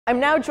I'm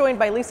now joined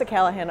by Lisa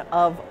Callahan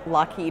of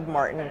Lockheed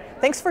Martin.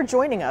 Thanks for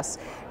joining us.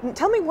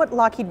 Tell me what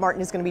Lockheed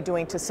Martin is going to be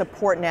doing to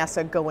support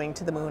NASA going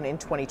to the moon in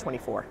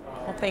 2024.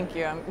 Well, thank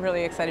you. I'm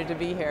really excited to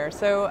be here.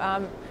 So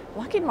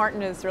Lockheed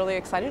Martin is really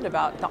excited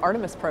about the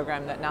Artemis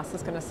program that NASA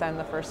is going to send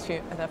the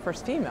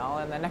first female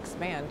and the next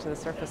man to the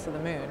surface of the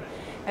moon.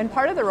 And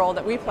part of the role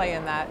that we play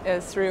in that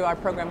is through our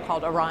program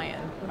called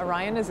Orion.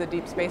 Orion is a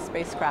deep space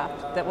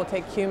spacecraft that will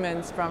take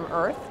humans from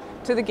Earth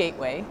to the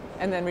gateway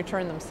and then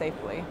return them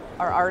safely.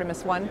 Our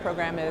Artemis 1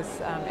 program is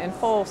in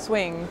full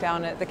swing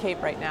down at the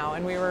Cape right now,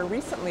 and we were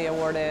recently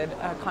awarded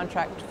a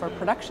contract for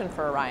production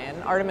for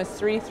Orion, Artemis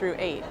 3 through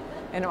 8.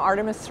 And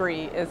Artemis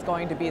 3 is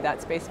going to be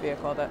that space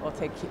vehicle that will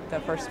take the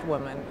first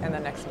woman and the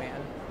next man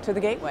to the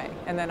gateway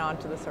and then on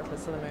to the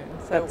surface of the moon.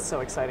 So that's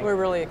so exciting. We're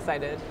really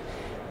excited.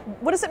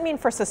 What does it mean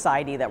for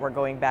society that we're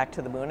going back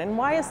to the moon, and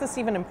why is this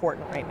even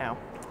important right now?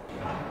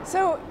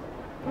 So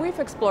we've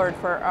explored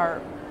for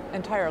our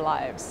entire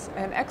lives,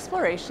 and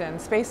exploration,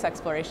 space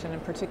exploration in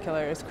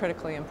particular, is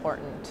critically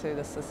important to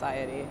the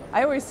society.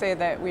 I always say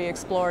that we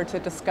explore to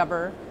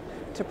discover,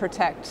 to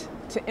protect,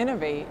 to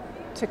innovate,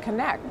 to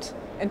connect,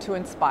 and to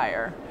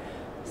inspire.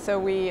 So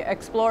we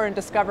explore and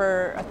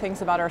discover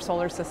things about our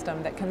solar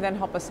system that can then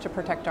help us to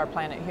protect our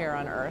planet here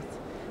on Earth.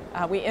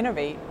 We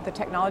innovate. The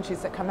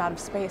technologies that come out of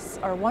space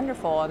are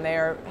wonderful, and they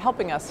are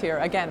helping us here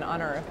again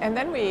on Earth. And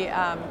then we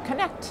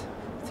connect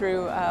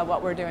through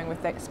what we're doing with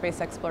space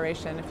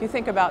exploration. If you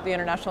think about the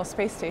International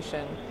Space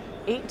Station,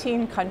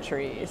 18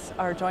 countries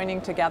are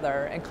joining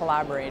together and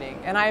collaborating.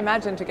 And I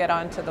imagine to get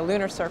onto the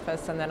lunar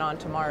surface and then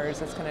onto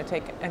Mars, it's going to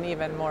take an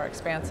even more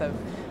expansive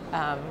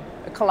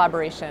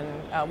collaboration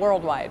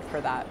worldwide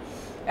for that.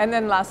 And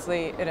then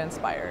lastly, it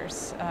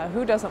inspires.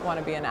 Who doesn't want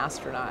to be an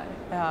astronaut?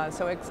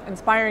 So it's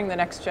inspiring the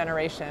next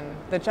generation,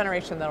 the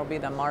generation that will be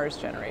the Mars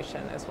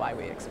generation, is why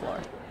we explore.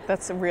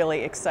 That's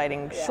really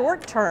exciting. Yeah.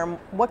 Short term,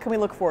 what can we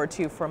look forward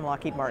to from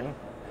Lockheed Martin?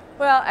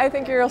 Well, I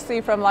think you'll see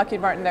from Lockheed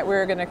Martin that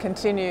we're going to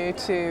continue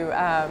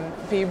to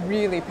be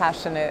really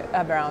passionate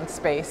around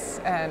space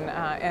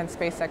and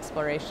space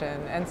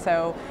exploration. And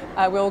so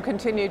we'll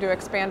continue to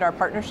expand our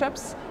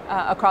partnerships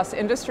across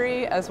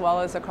industry as well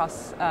as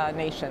across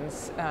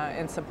nations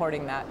in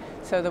supporting that,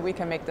 so that we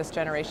can make this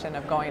generation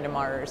of going to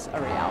Mars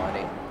a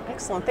reality.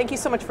 Excellent. Thank you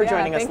so much for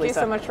joining us, Lisa. Thank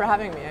you so much for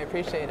having me. I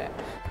appreciate it.